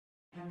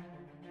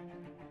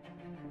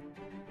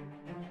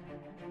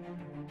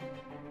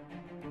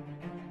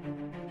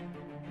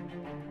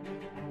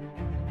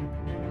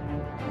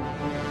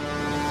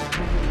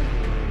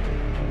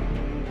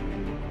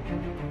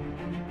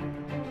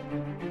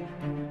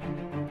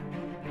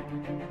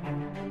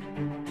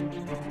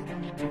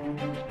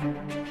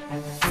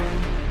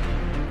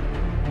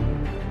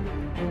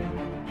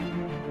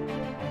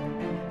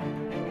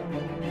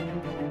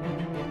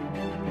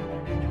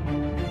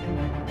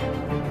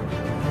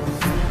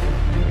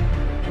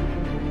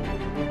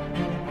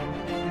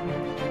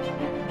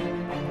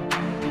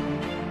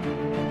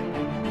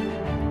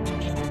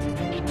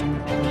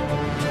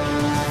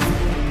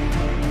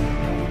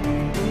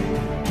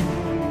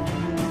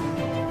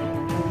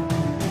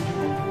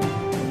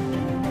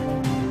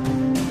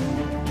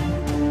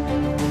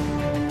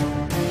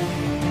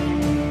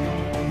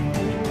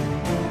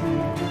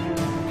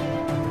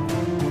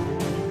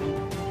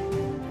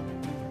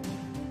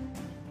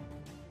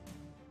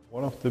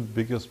of the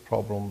biggest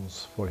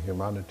problems for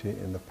humanity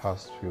in the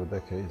past few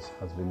decades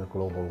has been the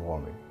global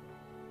warming.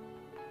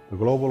 The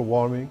global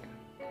warming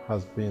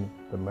has been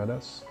the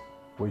menace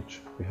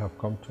which we have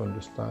come to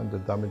understand the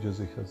damages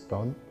it has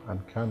done and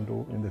can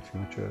do in the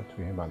future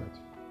to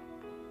humanity.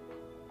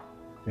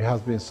 It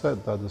has been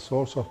said that the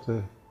source of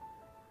the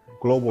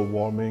global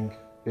warming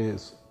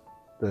is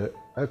the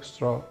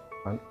extra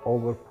and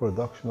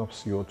overproduction of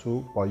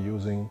CO2 by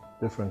using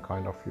different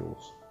kinds of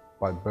fuels,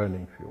 by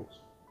burning fuels.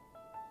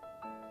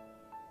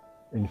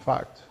 In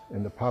fact,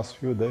 in the past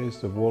few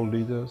days, the world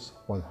leaders,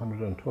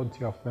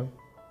 120 of them,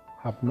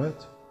 have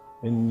met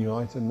in the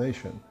United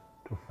Nations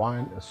to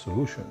find a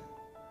solution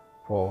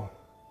for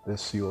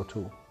this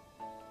CO2.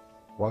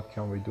 What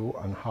can we do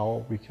and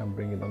how we can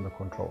bring it under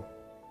control?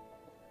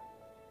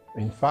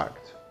 In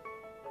fact,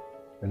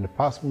 in the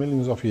past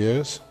millions of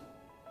years,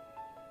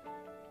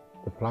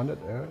 the planet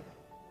Earth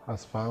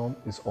has found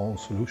its own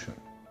solution.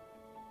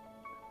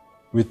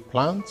 With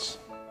plants,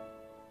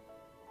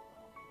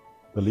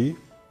 the leaf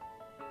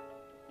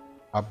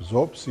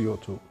absorbs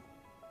CO2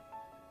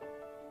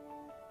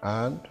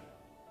 and,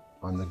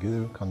 on the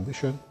given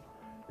condition,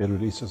 it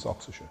releases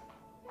oxygen.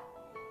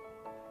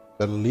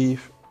 The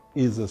leaf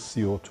is a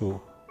CO2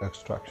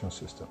 extraction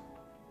system.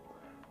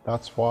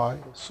 That's why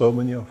so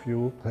many of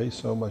you pay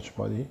so much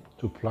money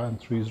to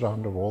plant trees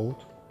around the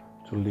world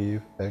to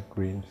leave a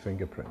green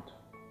fingerprint.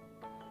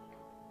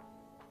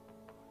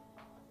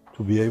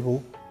 To be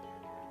able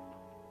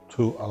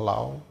to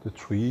allow the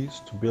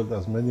trees to build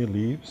as many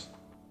leaves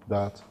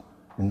that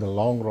in the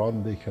long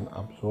run they can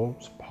absorb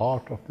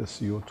part of the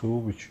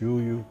CO2 which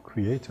you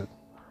created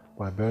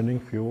by burning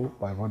fuel,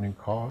 by running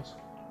cars,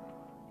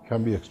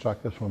 can be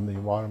extracted from the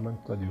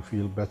environment that you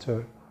feel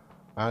better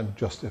and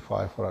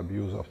justify for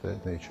abuse of the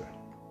nature.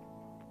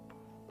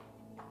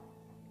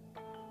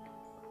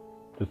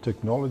 The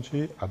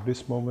technology at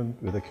this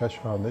moment with the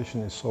Keshe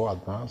Foundation is so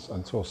advanced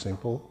and so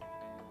simple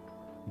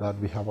that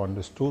we have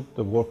understood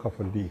the work of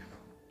a leaf.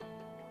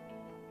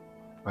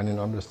 And in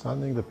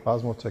understanding the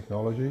plasma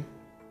technology,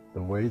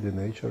 the way the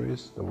nature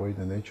is, the way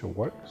the nature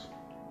works,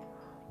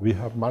 we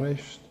have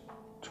managed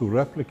to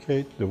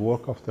replicate the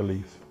work of the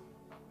leaf,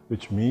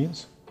 which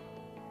means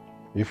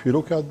if you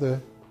look at the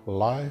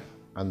life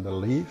and the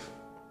leaf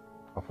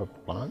of a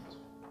plant,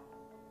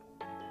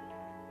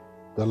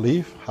 the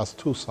leaf has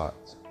two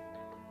sides.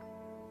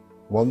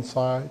 One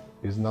side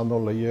is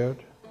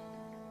nano-layered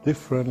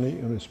differently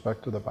in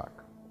respect to the back.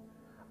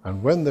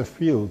 And when the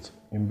fields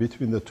in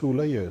between the two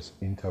layers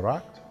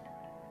interact,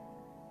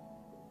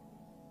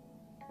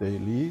 they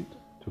lead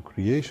to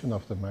creation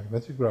of the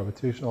magnetic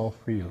gravitational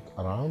field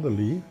around the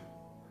leaf,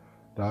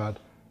 that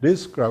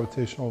this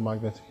gravitational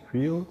magnetic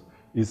field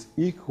is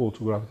equal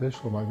to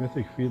gravitational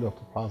magnetic field of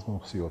the plasma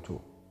of CO2.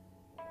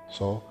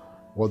 So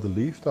what the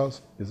leaf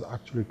does is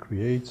actually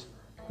creates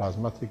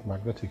plasmatic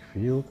magnetic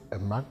field, a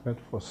magnet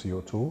for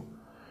CO2,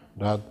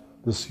 that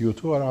the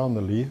CO2 around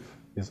the leaf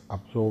is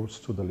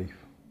absorbed to the leaf.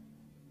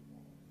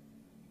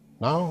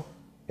 Now,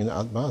 in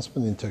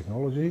advancement in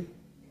technology,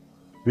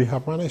 we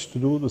have managed to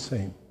do the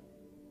same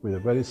with a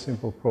very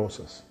simple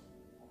process.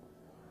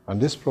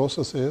 And this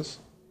process is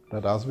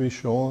that, as we've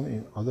shown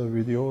in other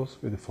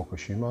videos with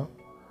Fukushima,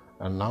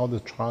 and now the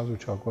trials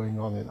which are going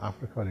on in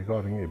Africa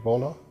regarding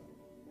Ebola,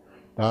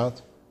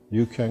 that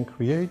you can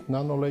create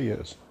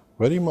nanolayers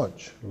very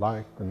much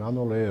like the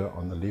nanolayer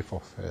on the leaf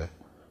of a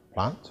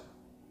plant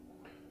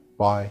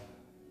by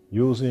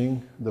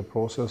using the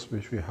process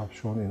which we have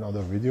shown in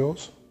other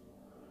videos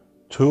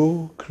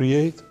to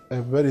create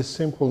a very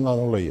simple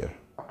nanolayer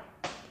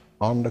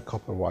on the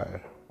copper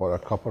wire or a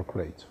copper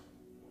plate,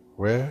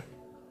 where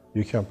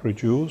you can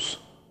produce,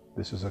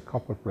 this is a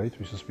copper plate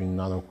which has been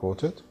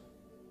nano-coated,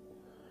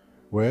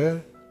 where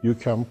you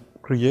can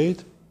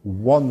create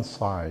one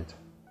side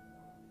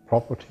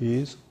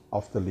properties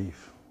of the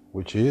leaf,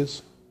 which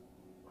is,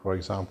 for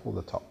example,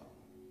 the top.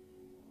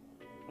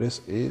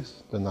 This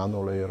is the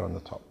nanolayer on the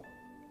top.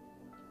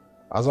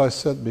 As I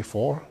said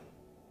before,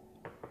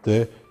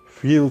 the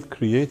field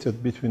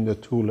created between the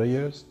two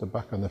layers, the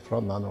back and the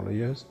front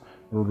nanolayers,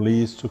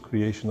 leads to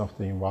creation of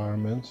the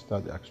environment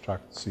that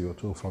extract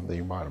CO2 from the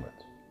environment.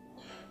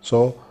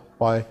 So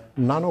by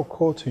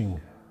nano-coating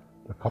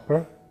the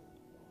copper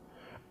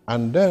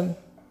and then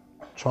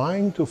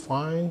trying to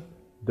find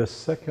the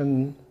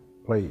second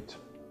plate,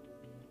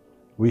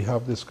 we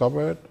have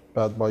discovered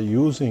that by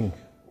using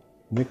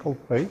nickel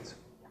plate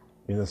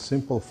in a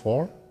simple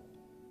form,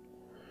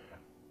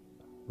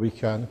 we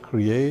can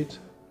create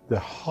the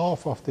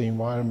half of the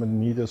environment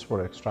needed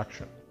for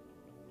extraction.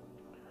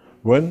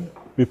 When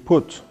we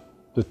put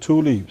the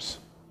two leaves,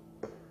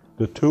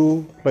 the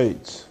two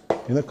plates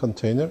in a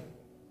container,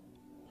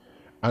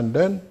 and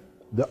then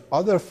the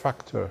other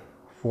factor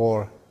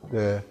for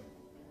the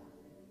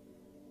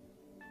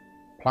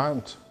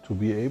plant to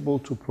be able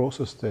to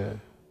process the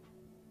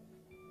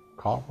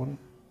carbon,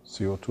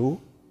 CO2,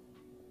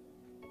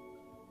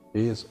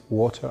 is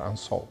water and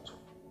salt.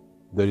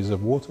 There is a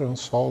water and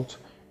salt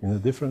in a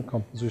different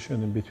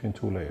composition in between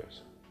two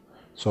layers.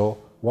 So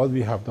what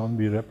we have done,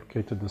 we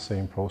replicated the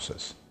same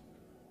process.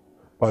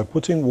 By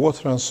putting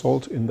water and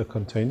salt in the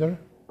container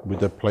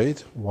with a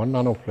plate, one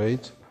nano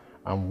plate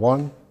and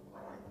one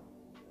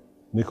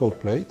nickel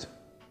plate,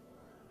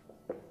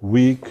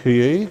 we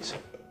create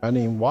an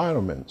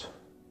environment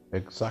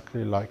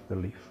exactly like the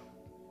leaf.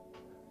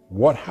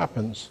 What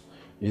happens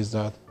is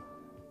that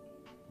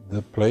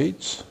the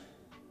plates,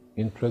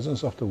 in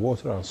presence of the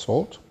water and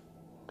salt,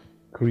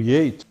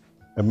 create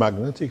a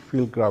magnetic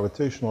field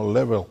gravitational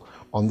level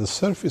on the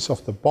surface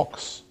of the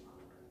box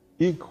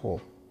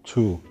equal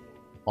to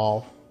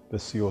of the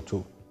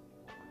CO2.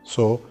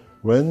 So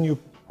when you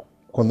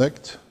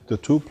connect the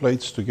two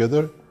plates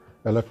together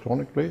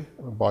electronically,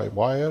 by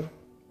wire,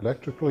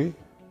 electrically,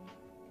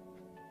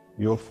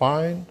 you'll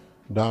find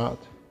that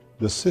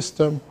the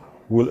system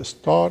will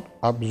start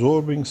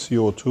absorbing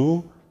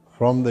CO2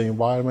 from the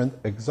environment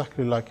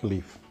exactly like a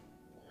leaf,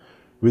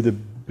 with a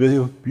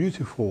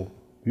beautiful,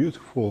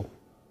 beautiful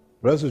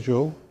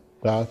residue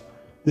that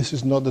this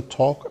is not a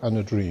talk and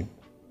a dream.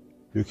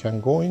 You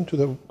can go into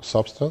the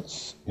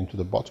substance, into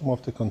the bottom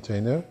of the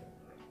container,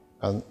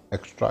 and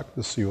extract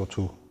the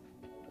CO2.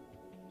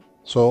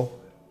 So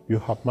you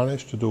have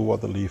managed to do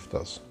what the leaf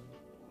does.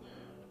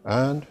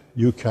 And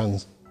you can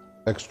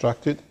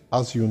extract it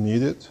as you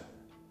need it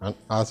and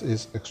as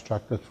is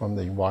extracted from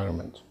the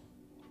environment.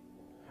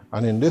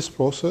 And in this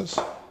process,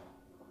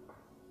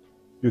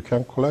 you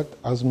can collect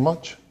as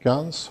much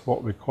gas,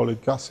 what we call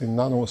it gas in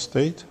nano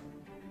state,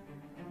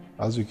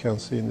 as you can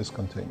see in this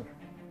container.